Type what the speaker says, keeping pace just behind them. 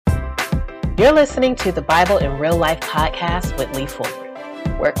You're listening to the Bible in Real Life podcast with Lee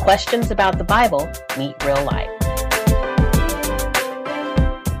Fuller, where questions about the Bible meet real life.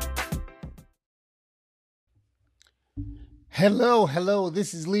 Hello,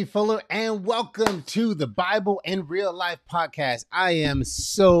 this is Lee Fuller, and welcome to the Bible in Real Life podcast. I am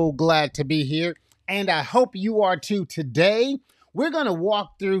so glad to be here, and I hope you are too. Today, we're going to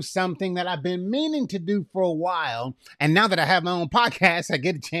walk through something that I've been meaning to do for a while, and now that I have my own podcast, I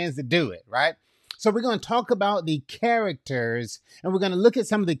get a chance to do it, right? So we're going to talk about the characters, and we're going to look at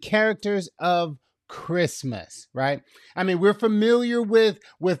some of the characters of Christmas, right? I mean, we're familiar with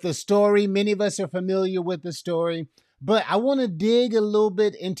the story. Many of us are familiar with the story. But I want to dig a little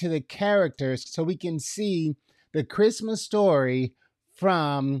bit into the characters so we can see the Christmas story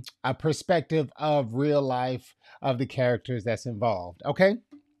from a perspective of real life of the characters that's involved. Okay?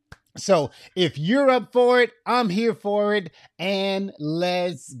 So if you're up for it, I'm here for it, and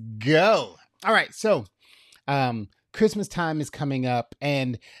let's go. All right. So Christmas time is coming up,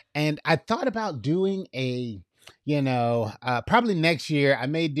 and I thought about doing probably next year I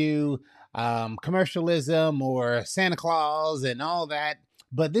may do commercialism or Santa Claus and all that.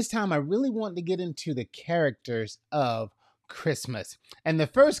 But this time I really want to get into the characters of Christmas. And the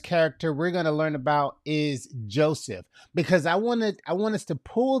first character we're going to learn about is Joseph, because I want us to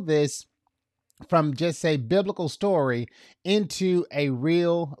pull this from just say biblical story into a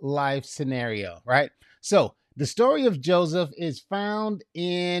real life scenario, right? So the story of Joseph is found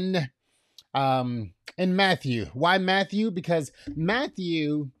in Matthew. Why Matthew? Because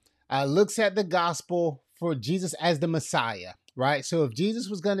Matthew looks at the gospel for Jesus as the Messiah, right? So if Jesus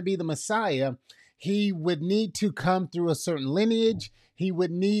was going to be the Messiah, he would need to come through a certain lineage. He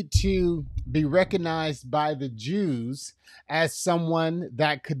would need to be recognized by the Jews as someone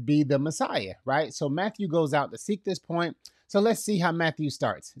that could be the Messiah, right? So Matthew goes out to seek this point. So let's see how Matthew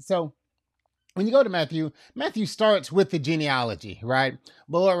starts. So when you go to Matthew starts with the genealogy, right?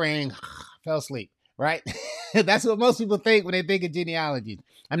 Boring, fell asleep, right? That's what most people think when they think of genealogies.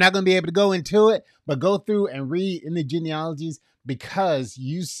 I'm not going to be able to go into it, but go through and read in the genealogies because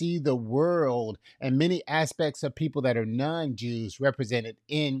you see the world and many aspects of people that are non-Jews represented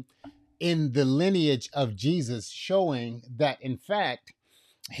in the lineage of Jesus, showing that, in fact,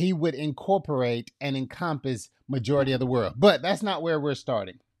 he would incorporate and encompass majority of the world. But that's not where we're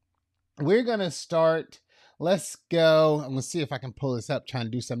starting. We're going to start. Let's go. I'm going to see if I can pull this up, trying to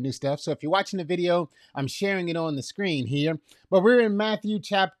do some new stuff. So if you're watching the video, I'm sharing it on the screen here. But we're in Matthew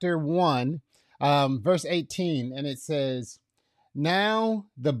chapter 1, verse 18. And it says, "Now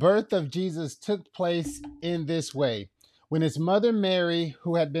the birth of Jesus took place in this way. When his mother Mary,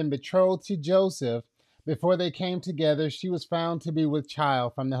 who had been betrothed to Joseph, before they came together, she was found to be with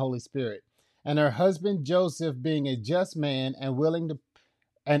child from the Holy Spirit. And her husband Joseph, being a just man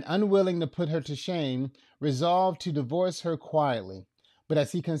and unwilling to put her to shame, resolved to divorce her quietly. But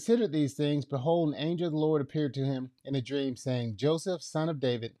as he considered these things, behold, an angel of the Lord appeared to him in a dream, saying, Joseph, son of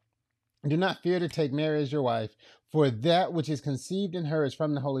David, do not fear to take Mary as your wife, for that which is conceived in her is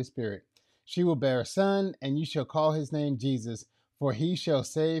from the Holy Spirit. She will bear a son, and you shall call his name Jesus, for he shall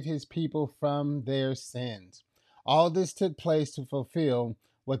save his people from their sins. All this took place to fulfill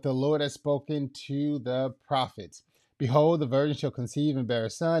what the Lord has spoken to the prophets. Behold, the virgin shall conceive and bear a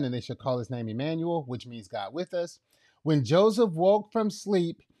son, and they shall call his name Emmanuel, which means God with us. When Joseph woke from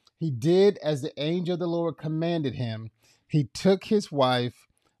sleep, he did as the angel of the Lord commanded him. He took his wife,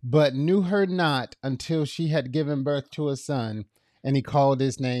 but knew her not until she had given birth to a son, and he called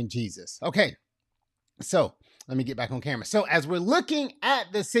his name Jesus." Okay, so let me get back on camera. So as we're looking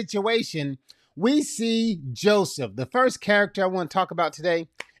at the situation, we see Joseph. The first character I want to talk about today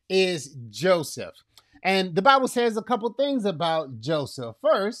is Joseph. And the Bible says a couple things about Joseph.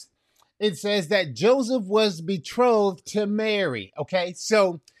 First, it says that Joseph was betrothed to Mary. Okay,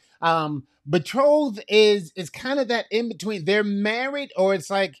 so betrothed is kind of that in between. They're married, or it's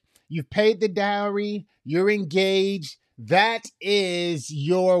like you've paid the dowry, you're engaged. That is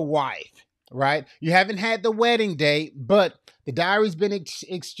your wife, right? You haven't had the wedding date, but the dowry's been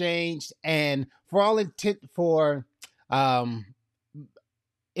exchanged, and for all intent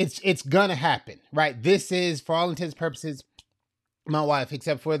it's gonna happen, right? This is, for all intents and purposes, my wife,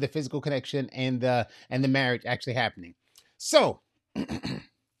 except for the physical connection and the marriage actually happening. So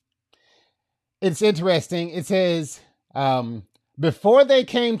it's interesting. It says, before they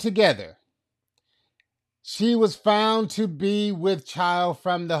came together, she was found to be with child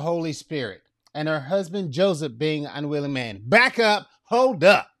from the Holy Spirit, and her husband Joseph being an unwilling man. Back up, hold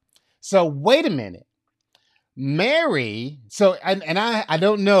up. So wait a minute. Mary, so, and I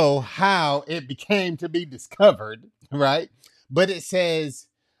don't know how it became to be discovered, right? But it says,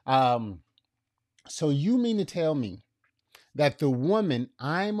 So you mean to tell me that the woman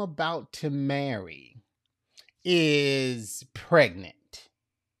I'm about to marry is pregnant?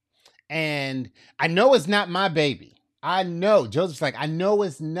 And I know it's not my baby. I know. Joseph's like, I know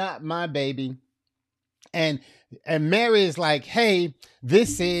it's not my baby. And Mary is like, hey,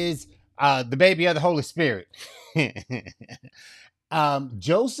 this is the baby of the Holy Spirit.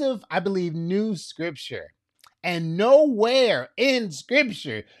 Joseph, I believe, knew scripture. And nowhere in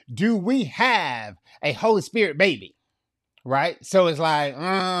scripture do we have a Holy Spirit baby. Right? So it's like,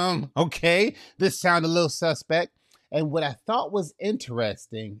 okay, this sounded a little suspect. And what I thought was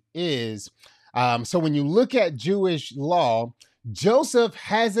interesting is, so when you look at Jewish law, Joseph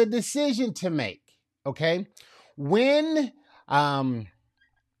has a decision to make. Okay, when in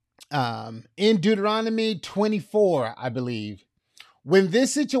Deuteronomy 24, I believe, when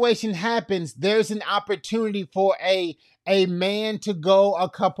this situation happens, there's an opportunity for a man to go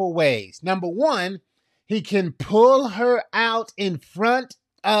a couple ways. Number one, he can pull her out in front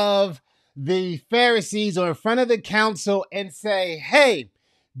of the Pharisees or in front of the council and say, hey,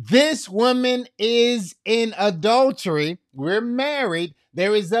 this woman is in adultery. We're married.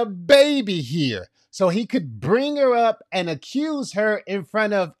 There is a baby here. So he could bring her up and accuse her in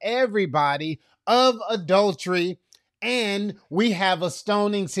front of everybody of adultery. And we have a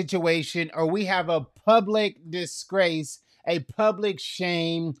stoning situation, or we have a public disgrace, a public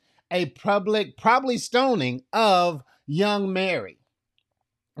shame, a public probably stoning of young Mary.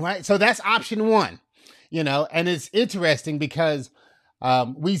 Right? So that's option one, and it's interesting because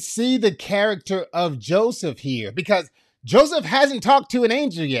we see the character of Joseph here, because Joseph hasn't talked to an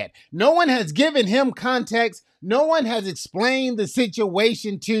angel yet. No one has given him context. No one has explained the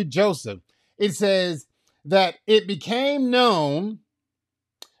situation to Joseph. It says that it became known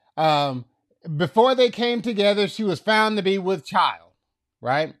before they came together, she was found to be with child,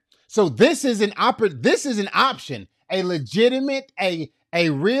 right? So this is an option, a legitimate, a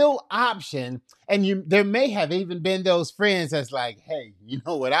real option. And there may have even been those friends that's like, hey, you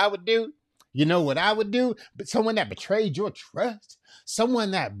know what I would do? You know what I would do? But someone that betrayed your trust,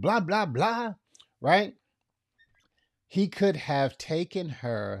 someone that blah, blah, blah, right? He could have taken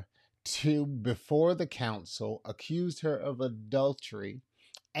her to before the council, accused her of adultery,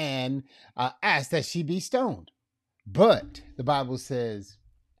 and asked that she be stoned. But the Bible says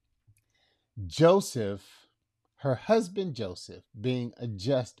Joseph, her husband Joseph, being a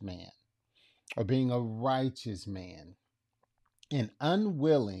just man or being a righteous man and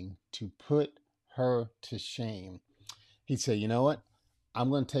unwilling to put her to shame, he said, you know what? I'm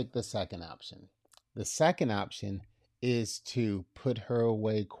going to take the second option. The second option is to put her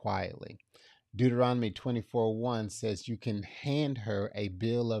away quietly. Deuteronomy 24:1 says you can hand her a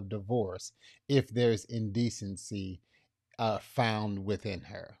bill of divorce if there's indecency found within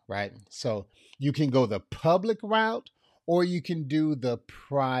her, right? So you can go the public route or you can do the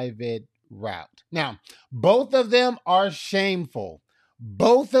private route. Now, both of them are shameful.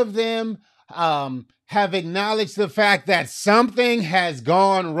 Both of them have acknowledged the fact that something has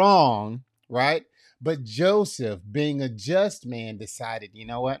gone wrong, right? But Joseph, being a just man, decided, you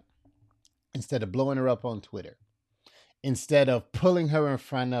know what? Instead of blowing her up on Twitter, instead of pulling her in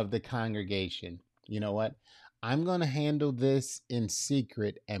front of the congregation, you know what? I'm going to handle this in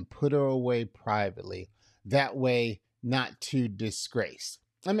secret and put her away privately. That way, not to disgrace.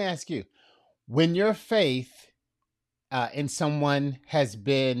 Let me ask you, when your faith in someone has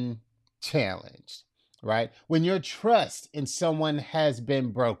been challenged, right? When your trust in someone has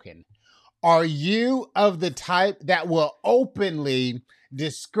been broken, are you of the type that will openly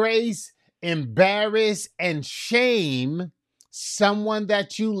disgrace, embarrass, and shame someone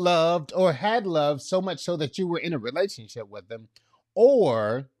that you loved or had loved so much so that you were in a relationship with them?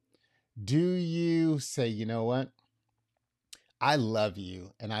 Or do you say, you know what? I love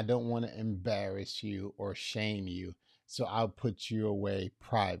you and I don't want to embarrass you or shame you, so I'll put you away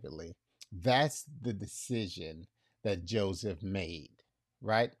privately. That's the decision that Joseph made,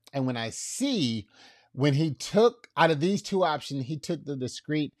 right? And when he took out of these two options, he took the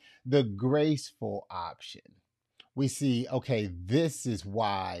discreet, the graceful option. We see, okay, this is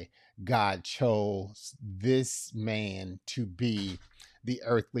why God chose this man to be the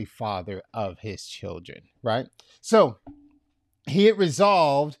earthly father of his children, right? So he had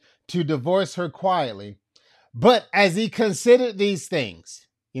resolved to divorce her quietly. But as he considered these things,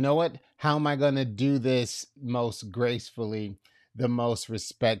 you know what? How am I going to do this most gracefully, the most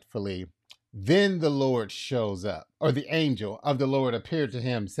respectfully? Then the Lord shows up, or the angel of the Lord appeared to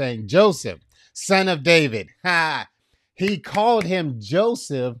him saying, Joseph, son of David. He called him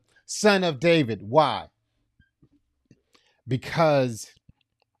Joseph, son of David. Why? Because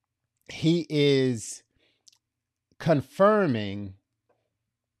he is confirming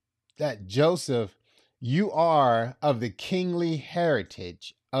that Joseph, you are of the kingly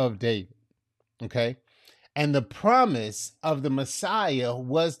heritage of David. Okay. And the promise of the Messiah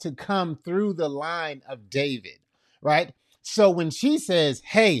was to come through the line of David, right? So when she says,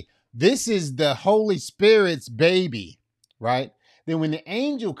 hey, this is the Holy Spirit's baby, right? Then when the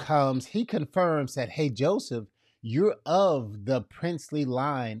angel comes, he confirms that, hey, Joseph, you're of the princely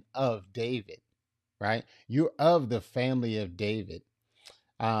line of David, right? You're of the family of David.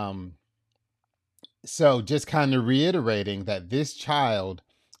 So just kind of reiterating that this child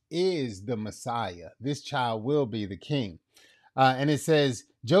is the Messiah. This child will be the king. And it says,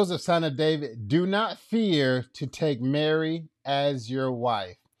 Joseph, son of David, do not fear to take Mary as your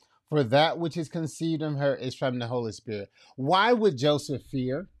wife, for that which is conceived in her is from the Holy Spirit. Why would Joseph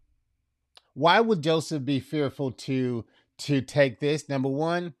fear? Why would Joseph be fearful to take this? Number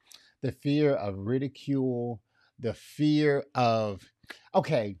one, the fear of ridicule, the fear of,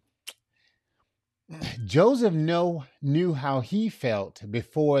 okay, Joseph knew how he felt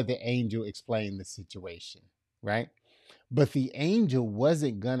before the angel explained the situation, right? But the angel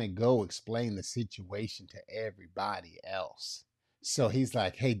wasn't going to go explain the situation to everybody else. So he's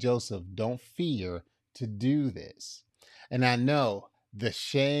like, hey, Joseph, don't fear to do this. And I know the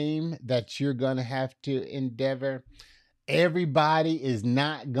shame that you're going to have to endeavor, everybody is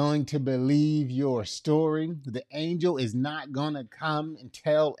not going to believe your story. The angel is not going to come and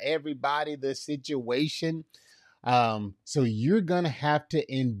tell everybody the situation. So you're going to have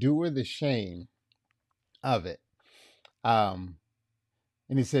to endure the shame of it. And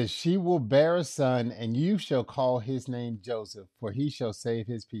he says, she will bear a son, and you shall call his name Joseph, for he shall save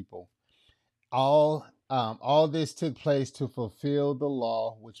his people. All this took place to fulfill the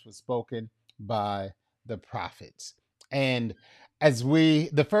law which was spoken by the prophets. And as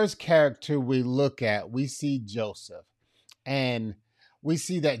the first character we look at, we see Joseph. And we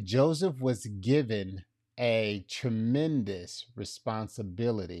see that Joseph was given a tremendous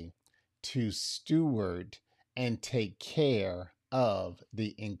responsibility to steward and take care of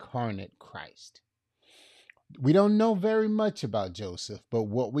the incarnate Christ. We don't know very much about Joseph, but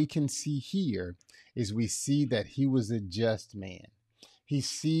what we can see here is we see that he was a just man. He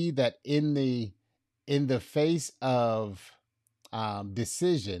see that in the face of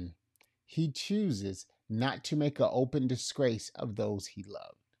decision, he chooses not to make an open disgrace of those he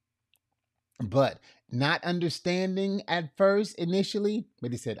loved. But not understanding at first initially, but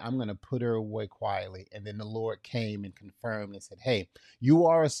he said, I'm going to put her away quietly. And then the Lord came and confirmed and said, hey, you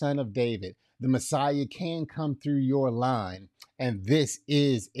are a son of David. The Messiah can come through your line. And this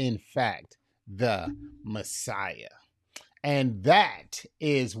is, in fact, the Messiah. And that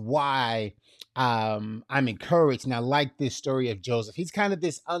is why I'm encouraged. And I like this story of Joseph. He's kind of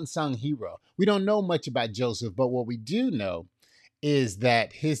this unsung hero. We don't know much about Joseph, but what we do know is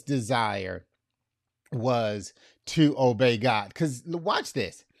that his desire was to obey God. Because watch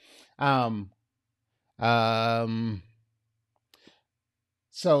this. So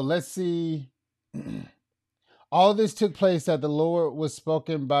let's see. All this took place that the Lord was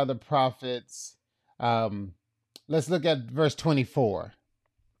spoken by the prophets. Let's look at verse 24.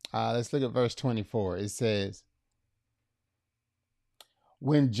 It says,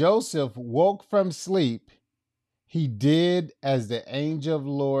 when Joseph woke from sleep, he did as the angel of the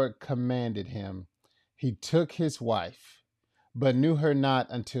Lord commanded him. He took his wife, but knew her not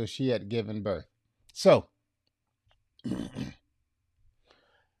until she had given birth. So,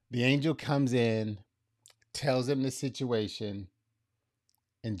 the angel comes in, tells him the situation,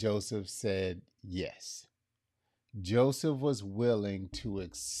 and Joseph said yes. Joseph was willing to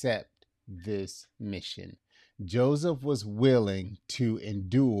accept this mission. Joseph was willing to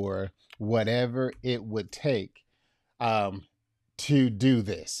endure whatever it would take to do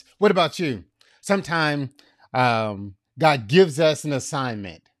this. What about you? Sometimes God gives us an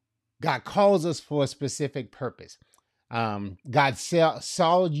assignment. God calls us for a specific purpose. God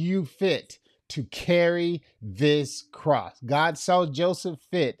saw you fit to carry this cross. God saw Joseph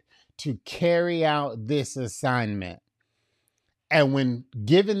fit to carry out this assignment. And when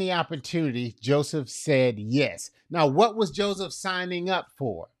given the opportunity, Joseph said yes. Now, what was Joseph signing up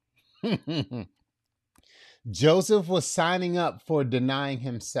for? Joseph was signing up for denying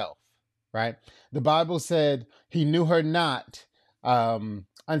himself, right? The Bible said he knew her not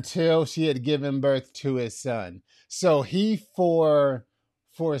until she had given birth to his son. So he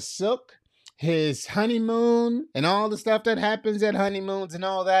forsook his honeymoon and all the stuff that happens at honeymoons and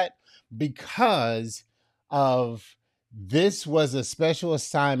all that because of this was a special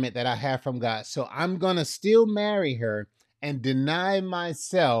assignment that I have from God. So I'm going to still marry her and deny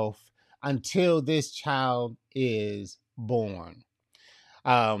myself until this child is born.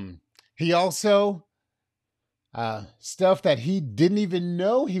 He also stuff that he didn't even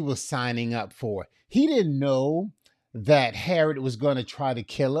know he was signing up for. He didn't know that Herod was going to try to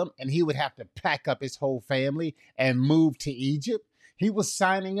kill him and he would have to pack up his whole family and move to Egypt. He was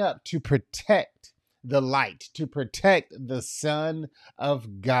signing up to protect the light, to protect the Son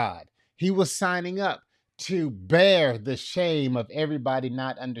of God. He was signing up to bear the shame of everybody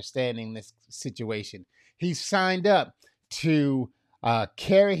not understanding this situation. He signed up to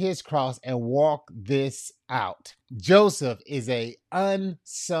carry his cross and walk this out. Joseph is a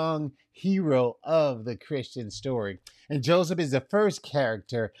unsung hero of the Christian story. And Joseph is the first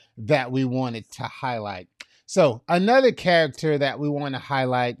character that we wanted to highlight. So another character that we want to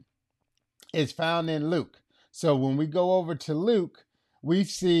highlight is found in Luke. So when we go over to Luke, we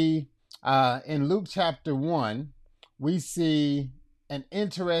see in Luke chapter 1, we see an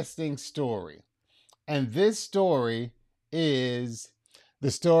interesting story. And this story is the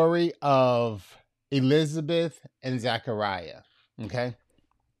story of Elizabeth and Zechariah. Okay,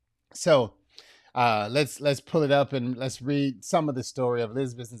 so let's pull it up and let's read some of the story of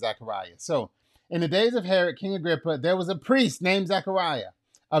Elizabeth and Zechariah. So, in the days of Herod, King Agrippa, there was a priest named Zechariah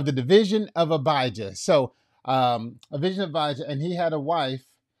of the division of Abijah. So, a division of Abijah, and he had a wife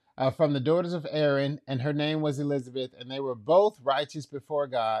from the daughters of Aaron, and her name was Elizabeth, and they were both righteous before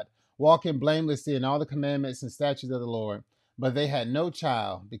God, walking blamelessly in all the commandments and statutes of the Lord. But they had no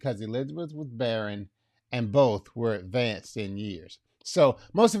child because Elizabeth was barren and both were advanced in years. So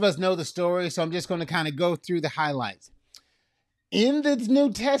most of us know the story, so I'm just going to kind of go through the highlights. In the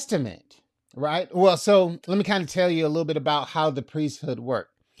New Testament, right? Well, so let me kind of tell you a little bit about how the priesthood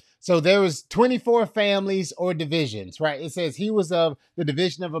worked. So there was 24 families or divisions, right? It says he was of the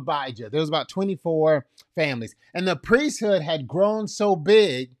division of Abijah. There was about 24 families. And the priesthood had grown so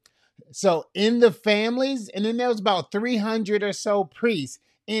big. So in the families, and then there was about 300 or so priests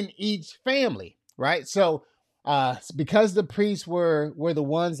in each family, right? So because the priests were the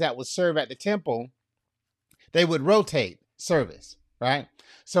ones that would serve at the temple, they would rotate service, right?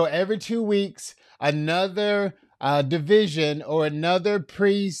 So every 2 weeks, another division or another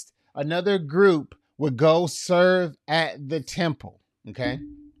priest, another group would go serve at the temple, okay?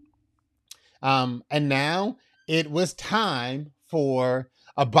 And now it was time for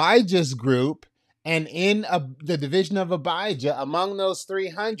Abijah's group, and in the division of Abijah, among those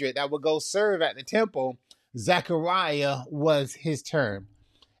 300 that would go serve at the temple, Zechariah was his term.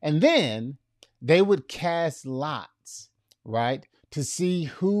 And then they would cast lots, right, to see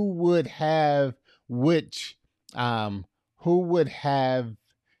who would have which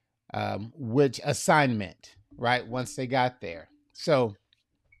assignment, right, once they got there. So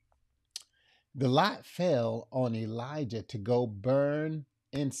the lot fell on Elijah to go burn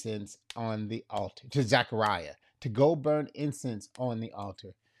incense on the altar, to Zechariah, to go burn incense on the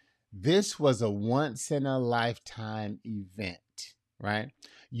altar. This was a once in a lifetime event, right?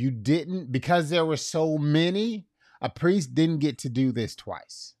 You didn't, because there were so many, a priest didn't get to do this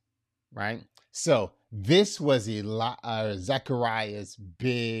twice, right? So this was Zechariah's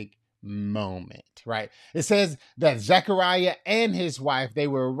big moment, right? It says that Zechariah and his wife, they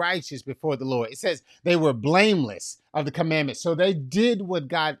were righteous before the Lord. It says they were blameless of the commandments. So they did what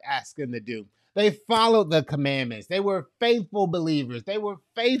God asked them to do. They followed the commandments. They were faithful believers. They were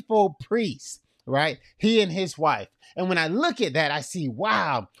faithful priests, right? He and his wife. And when I look at that, I see,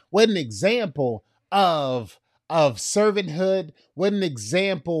 wow, what an example of servanthood. What an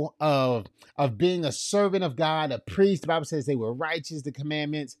example of being a servant of God, a priest. The Bible says they were righteous, the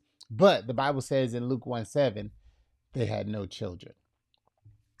commandments. But the Bible says in Luke 1:7, they had no children.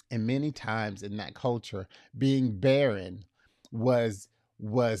 And many times in that culture, being barren was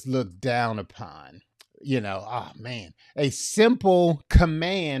looked down upon. You know, oh man, a simple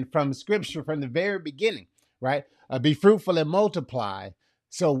command from Scripture from the very beginning, right? Be fruitful and multiply.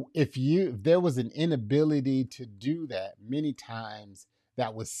 So if there was an inability to do that, many times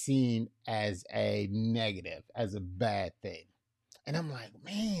that was seen as a negative, as a bad thing. And I'm like,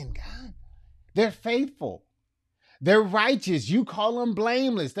 man, God, they're faithful. They're righteous. You call them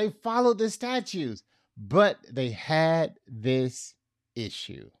blameless. They followed the statutes. But they had this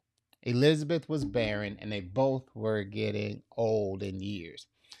issue. Elizabeth was barren, and they both were getting old in years.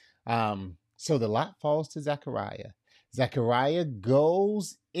 So the lot falls to Zechariah. Zechariah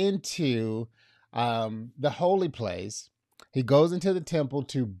goes into the holy place. He goes into the temple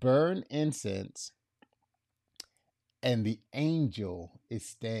to burn incense. And the angel is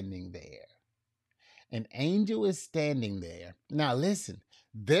standing there. An angel is standing there. Now listen,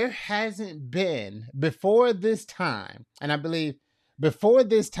 there hasn't been before this time, and I believe before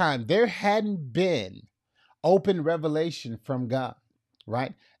this time, there hadn't been open revelation from God,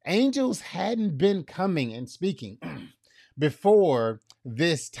 right? Angels hadn't been coming and speaking before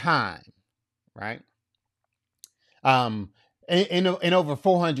this time, right? In over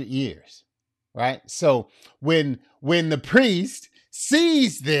 400 years, right? So when the priest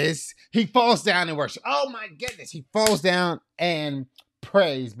sees this, he falls down and worships. Oh my goodness, he falls down and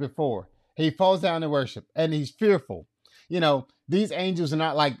prays before. He falls down and worship, and he's fearful. These angels are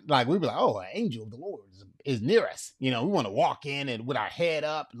not like we be like, oh, an angel of the Lord is near us. We want to walk in and with our head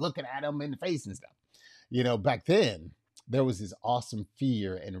up, looking at him in the face and stuff. Back then, there was this awesome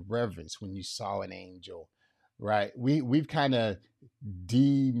fear and reverence when you saw an angel, right? We've kind of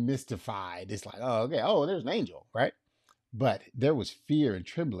demystified. It's like, oh, okay, oh, there's an angel, right? But there was fear and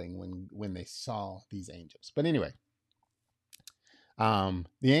trembling when they saw these angels. But anyway, the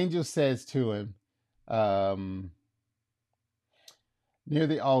angel says to him, near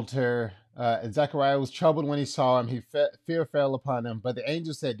the altar, and Zechariah was troubled when he saw him. Fear fell upon him. But the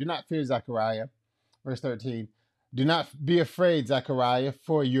angel said, do not fear, Zechariah. Verse 13, do not be afraid, Zechariah,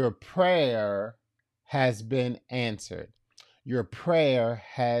 for your prayer has been answered. Your prayer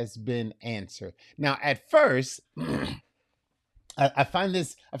has been answered. Now, at first, I find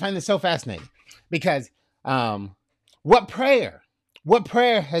this so fascinating because what prayer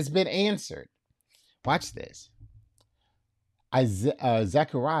has been answered? Watch this.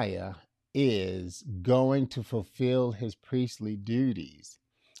 Zechariah is going to fulfill his priestly duties.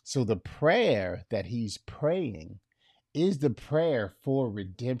 So the prayer that he's praying is the prayer for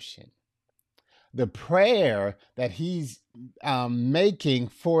redemption. The prayer that he's making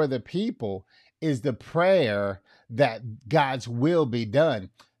for the people is the prayer that God's will be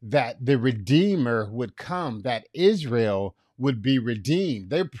done, that the Redeemer would come, that Israel would be redeemed.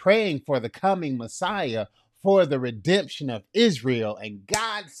 They're praying for the coming Messiah, for the redemption of Israel. And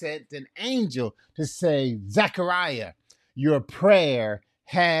God sent an angel to say, Zechariah, your prayer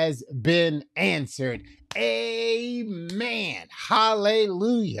has been answered. Amen.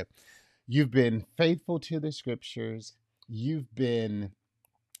 Hallelujah. You've been faithful to the scriptures. You've been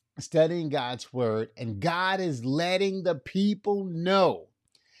studying God's word, and God is letting the people know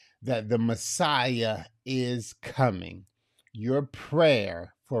that the Messiah is coming. Your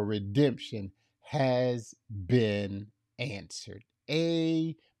prayer for redemption has been answered.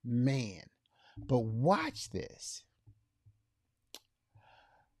 Amen. But watch this.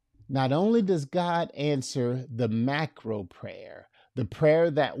 Not only does God answer the macro prayer, the prayer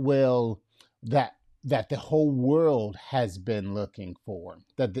that the whole world has been looking for,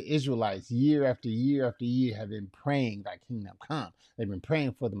 that the Israelites year after year after year have been praying, thy kingdom come. They've been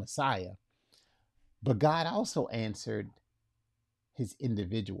praying for the Messiah. But God also answered his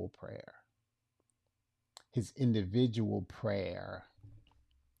individual prayer. His individual prayer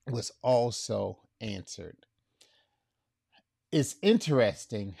was also answered. It's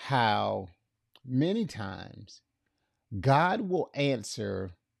interesting how many times God will, in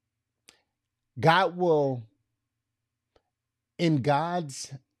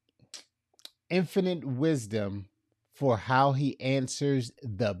God's infinite wisdom for how he answers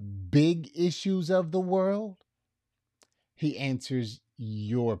the big issues of the world, he answers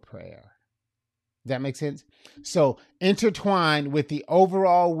your prayer. Does that make sense? So intertwined with the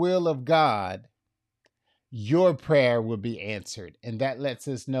overall will of God, your prayer will be answered. And that lets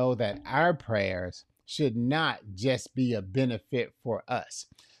us know that our prayers should not just be a benefit for us.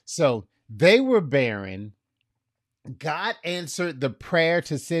 So they were barren. God answered the prayer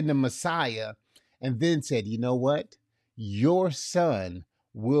to send the Messiah and then said, you know what? Your son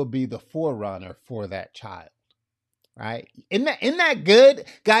will be the forerunner for that child. Right? Isn't that good?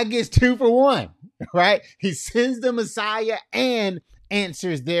 God gets 2 for 1, right? He sends the Messiah and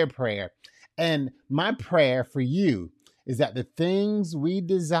answers their prayer. And my prayer for you is that the things we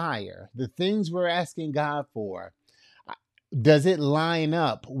desire, the things we're asking God for, does it line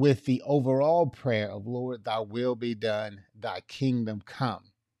up with the overall prayer of, Lord, thy will be done, thy kingdom come,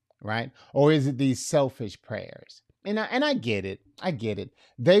 right? Or is it these selfish prayers? And I get it. I get it.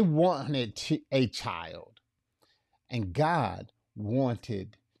 They wanted a child. And God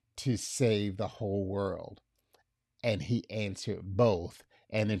wanted to save the whole world. And he answered both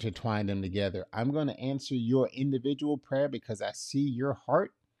and intertwined them together. I'm going to answer your individual prayer because I see your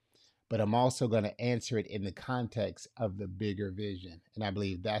heart, but I'm also going to answer it in the context of the bigger vision. And I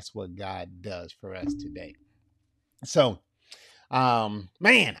believe that's what God does for us today. So,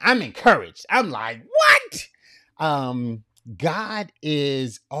 man, I'm encouraged. I'm like, what? God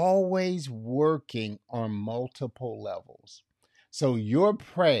is always working on multiple levels. So your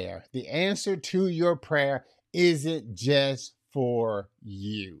prayer, the answer to your prayer isn't just for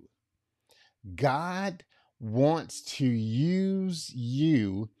you. God wants to use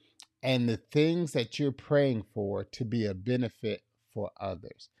you and the things that you're praying for to be a benefit for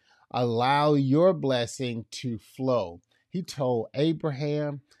others. Allow your blessing to flow. He told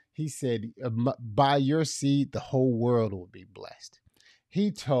Abraham, he said, by your seed, the whole world will be blessed.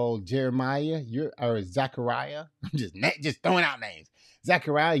 He told Jeremiah, or Zechariah, I'm just throwing out names.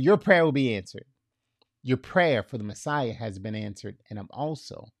 Zechariah, your prayer will be answered. Your prayer for the Messiah has been answered. And I'm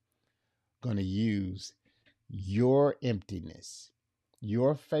also going to use your emptiness,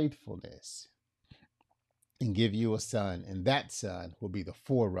 your faithfulness, and give you a son. And that son will be the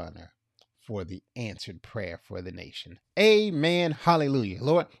forerunner for the answered prayer for the nation. Amen. Hallelujah.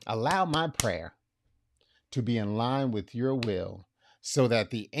 Lord, allow my prayer to be in line with your will so that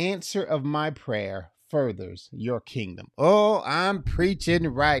the answer of my prayer furthers your kingdom. Oh, I'm preaching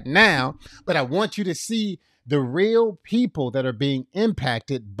right now, but I want you to see the real people that are being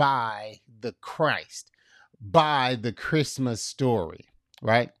impacted by the Christ, by the Christmas story,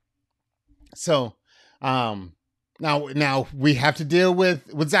 right? So, now we have to deal with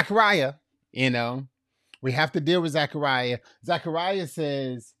Zechariah, we have to deal with Zechariah. Zechariah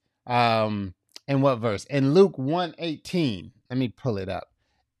says, in what verse? In Luke 1:18. Let me pull it up.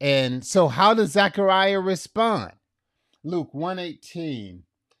 And so how does Zechariah respond? Luke 1:18.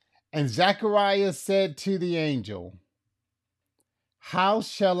 And Zechariah said to the angel, how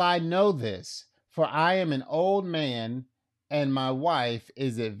shall I know this? For I am an old man and my wife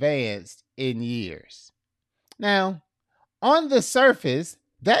is advanced in years. Now, on the surface,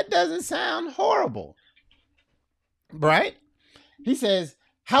 that doesn't sound horrible, right? He says,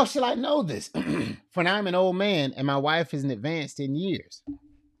 how shall I know this? For I'm an old man and my wife is advanced in years.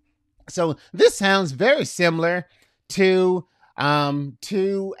 So this sounds very similar to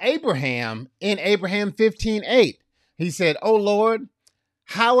Abraham in Abraham 15:8. He said, oh Lord,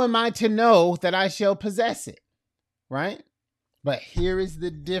 how am I to know that I shall possess it? Right? But here is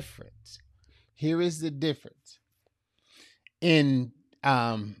the difference. Here is the difference. In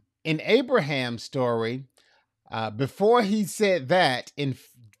Abraham's story, before he said that in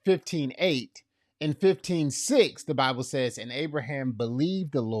 15:8, in 15:6, the Bible says, and Abraham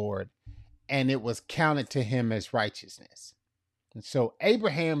believed the Lord and it was counted to him as righteousness. And so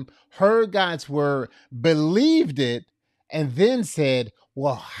Abraham heard God's word, believed it, and then said,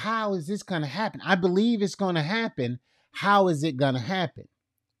 well, how is this going to happen? I believe it's going to happen. How is it going to happen?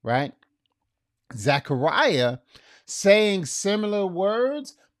 Right? Zechariah saying similar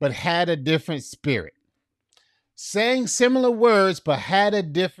words, but had a different spirit. Saying similar words, but had a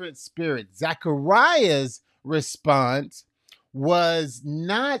different spirit. Zechariah's response was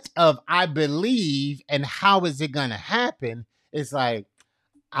not of, I believe, and how is it going to happen? It's like,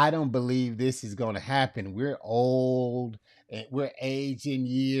 I don't believe this is going to happen. We're old and we're aged in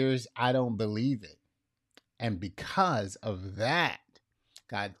years. I don't believe it. And because of that,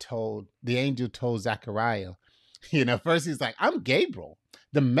 the angel told Zechariah, first he's like, I'm Gabriel,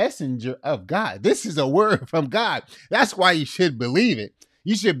 the messenger of God. This is a word from God. That's why you should believe it.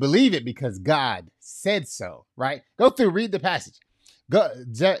 You should believe it because God said so, right? Go through, read the passage.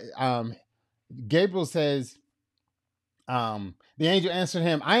 Gabriel says, the angel answered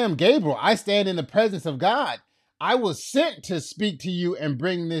him, I am Gabriel. I stand in the presence of God. I was sent to speak to you and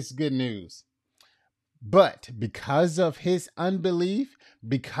bring this good news. But because of his unbelief,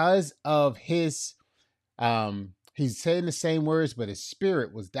 because of his, he's saying the same words, but his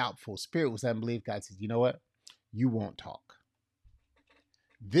spirit was doubtful. Spirit was unbelief. God says, you know what? You won't talk.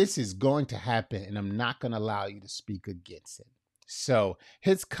 This is going to happen, and I'm not going to allow you to speak against it. So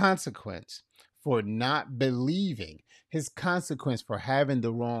his consequence for not believing, his consequence for having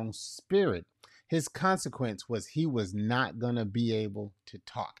the wrong spirit, his consequence was he was not going to be able to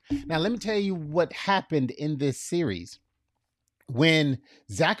talk. Now, let me tell you what happened in this series. When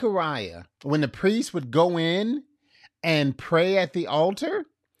the priest would go in and pray at the altar,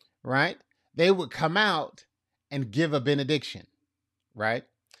 right? They would come out and give a benediction, right?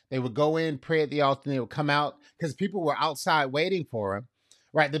 They would go in, pray at the altar, and they would come out because people were outside waiting for him,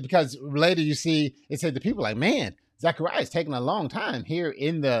 right? Because later you see, it said the people like, man, Zechariah is taking a long time here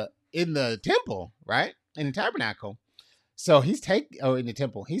in the temple, right? In the tabernacle. So in the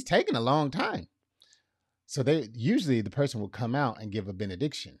temple, he's taking a long time. So usually the person will come out and give a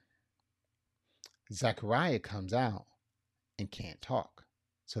benediction. Zechariah comes out and can't talk.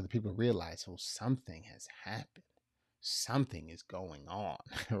 So the people realize, oh, something has happened. Something is going on,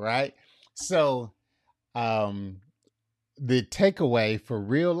 right? So the takeaway for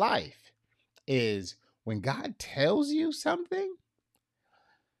real life is when God tells you something,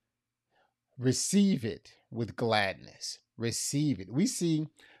 receive it with gladness. receive it. We see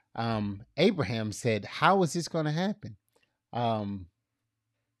Abraham said, how is this going to happen?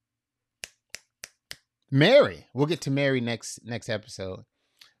 Mary, we'll get to Mary next episode.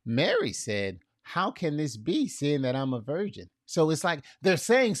 Mary said, how can this be, seeing that I'm a virgin? So it's like they're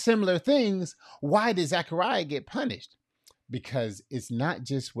saying similar things. Why did Zechariah get punished? Because it's not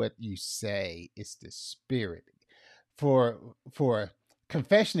just what you say, it's the spirit. For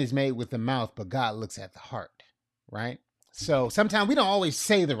confession is made with the mouth, but God looks at the heart, right? So sometimes we don't always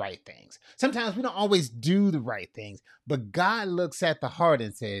say the right things. Sometimes we don't always do the right things, but God looks at the heart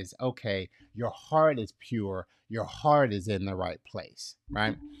and says, okay, your heart is pure. Your heart is in the right place,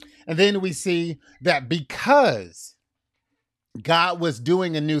 right? And then we see that because God was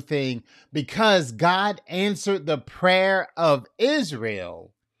doing a new thing, because God answered the prayer of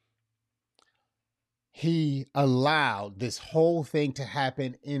Israel, he allowed this whole thing to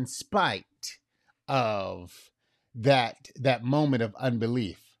happen in spite of that moment of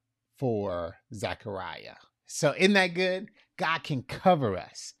unbelief for Zechariah. So isn't that good? God can cover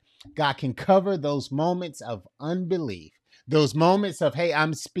us. God can cover those moments of unbelief. Those moments of, hey,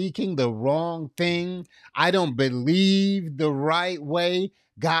 I'm speaking the wrong thing. I don't believe the right way.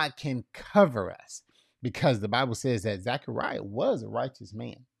 God can cover us because the Bible says that Zechariah was a righteous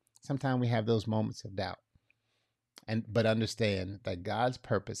man. Sometimes we have those moments of doubt. But understand that God's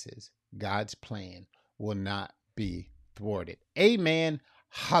purposes, God's plan will not be thwarted. Amen.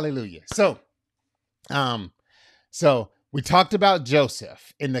 Hallelujah. So we talked about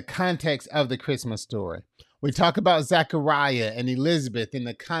Joseph in the context of the Christmas story. We talk about Zechariah and Elizabeth in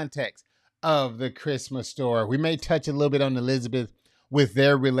the context of the Christmas story. We may touch a little bit on Elizabeth with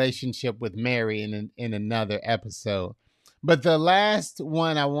their relationship with Mary in another episode. But the last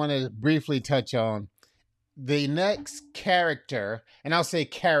one I want to briefly touch on, the next character, and I'll say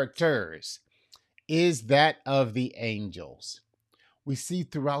characters, is that of the angels. We see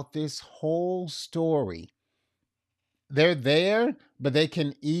throughout this whole story, they're there, but they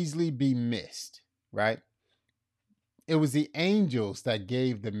can easily be missed, right? It was the angels that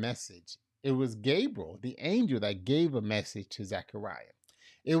gave the message. It was Gabriel, the angel, that gave a message to Zechariah.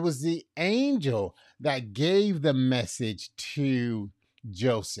 It was the angel that gave the message to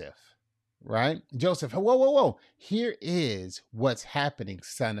Joseph, right? Joseph, whoa. Here is what's happening,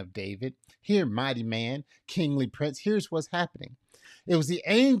 son of David. Here, mighty man, kingly prince. Here's what's happening. It was the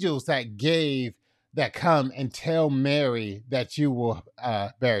angels that come and tell Mary that you will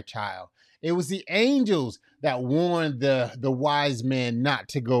bear a child. It was the angels that warned the wise men not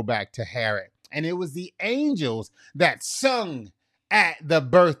to go back to Herod. And it was the angels that sung at the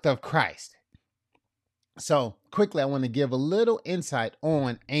birth of Christ. So quickly, I want to give a little insight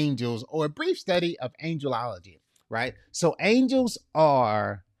on angels, or a brief study of angelology, right? So angels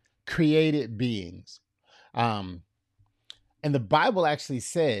are created beings. And the Bible actually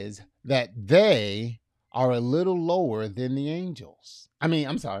says that they are a little lower than the angels.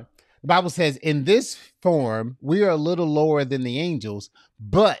 The Bible says in this form, we are a little lower than the angels,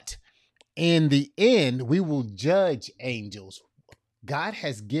 but in the end, we will judge angels. God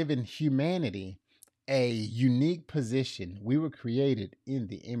has given humanity a unique position. We were created in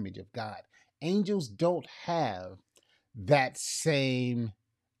the image of God. Angels don't have that same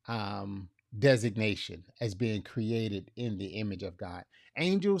designation as being created in the image of God.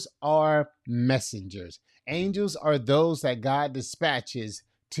 Angels are messengers. Angels are those that God dispatches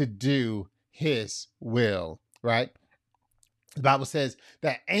to do his will, right? The Bible says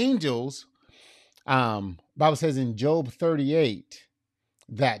that angels, Bible says in Job 38,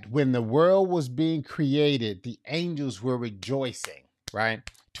 that when the world was being created, the angels were rejoicing, right?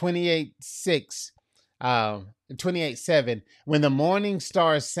 28:7, when the morning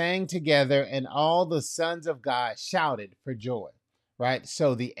stars sang together and all the sons of God shouted for joy, right?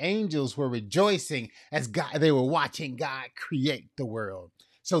 So the angels were rejoicing as God, they were watching God create the world.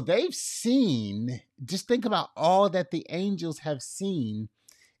 So they've seen, just think about all that the angels have seen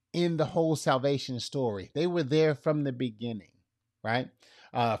in the whole salvation story. They were there from the beginning, right?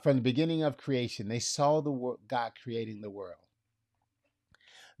 From the beginning of creation, they saw God creating the world.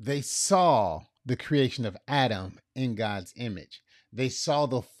 They saw the creation of Adam in God's image. They saw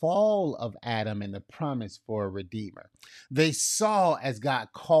the fall of Adam and the promise for a redeemer. They saw as God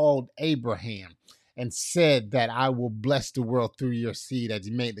called Abraham and said that I will bless the world through your seed, as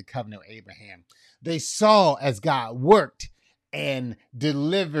he made the covenant with Abraham. They saw as God worked and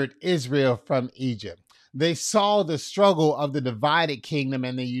delivered Israel from Egypt. They saw the struggle of the divided kingdom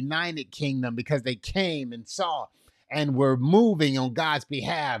and the united kingdom, because they came and saw and were moving on God's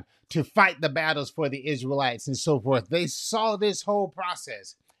behalf to fight the battles for the Israelites and so forth. They saw this whole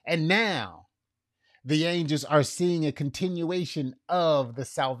process. And now The angels are seeing a continuation of the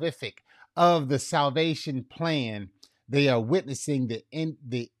salvific, of the salvation plan. They are witnessing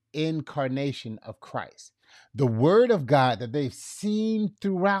the incarnation of Christ. The word of God that they've seen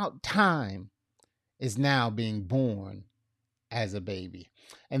throughout time is now being born as a baby.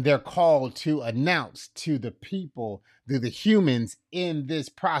 And they're called to announce to the people, to the humans in this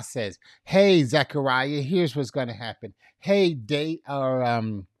process, hey, Zechariah, here's what's going to happen. Hey,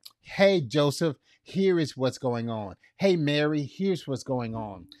 hey, Joseph, here is what's going on. Hey, Mary, here's what's going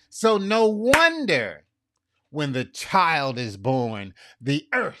on. So no wonder when the child is born, the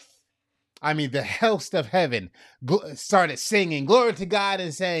host of heaven started singing glory to God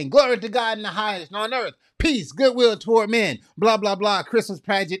and saying, glory to God in the highest, and on earth, peace, goodwill toward men, blah, blah, blah, Christmas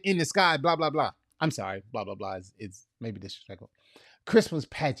pageant in the sky, blah, blah, blah. I'm sorry, blah, blah, blah. It's maybe disrespectful. Christmas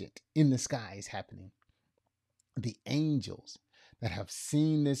pageant in the sky is happening. The angels that have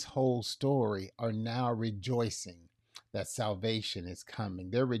seen this whole story are now rejoicing that salvation is coming.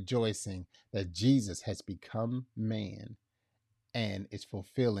 They're rejoicing that Jesus has become man and is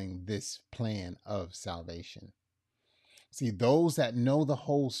fulfilling this plan of salvation. See, those that know the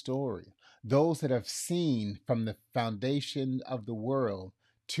whole story, those that have seen from the foundation of the world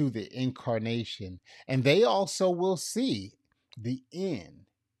to the incarnation, and they also will see the end.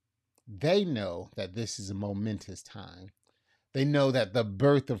 They know that this is a momentous time. They know that the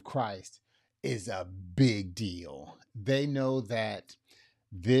birth of Christ is a big deal. They know that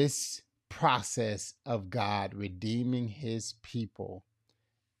this process of God redeeming his people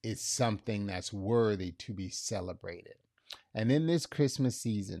is something that's worthy to be celebrated. And in this Christmas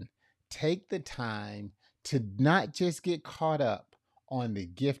season, take the time to not just get caught up on the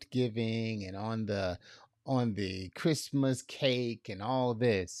gift giving and on the Christmas cake and all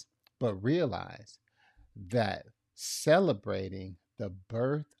this, but realize that celebrating the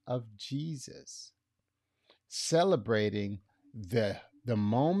birth of Jesus, celebrating the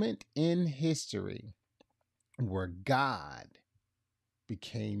moment in history where God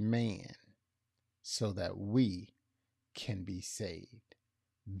became man so that we can be saved.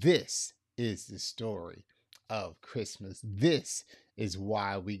 This is the story of Christmas. This is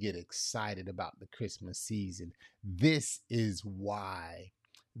why we get excited about the Christmas season. This is why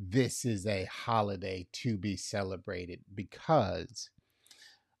this is a holiday to be celebrated, because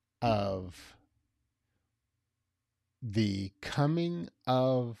of the coming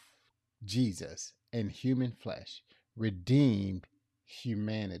of Jesus in human flesh, redeemed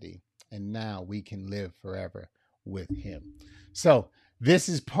humanity, and now we can live forever with him. So this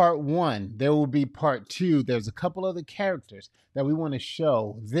is part one. There will be part two. There's a couple other characters that we want to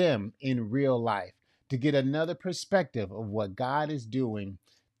show them in real life to get another perspective of what God is doing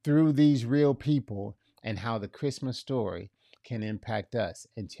through these real people and how the Christmas story can impact us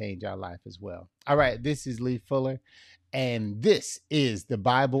and change our life as well. All right, this is Lee Fuller, and this is the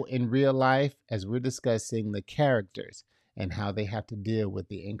Bible in real life, as we're discussing the characters and how they have to deal with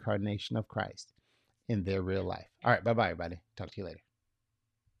the incarnation of Christ in their real life. All right, bye-bye, everybody. Talk to you later.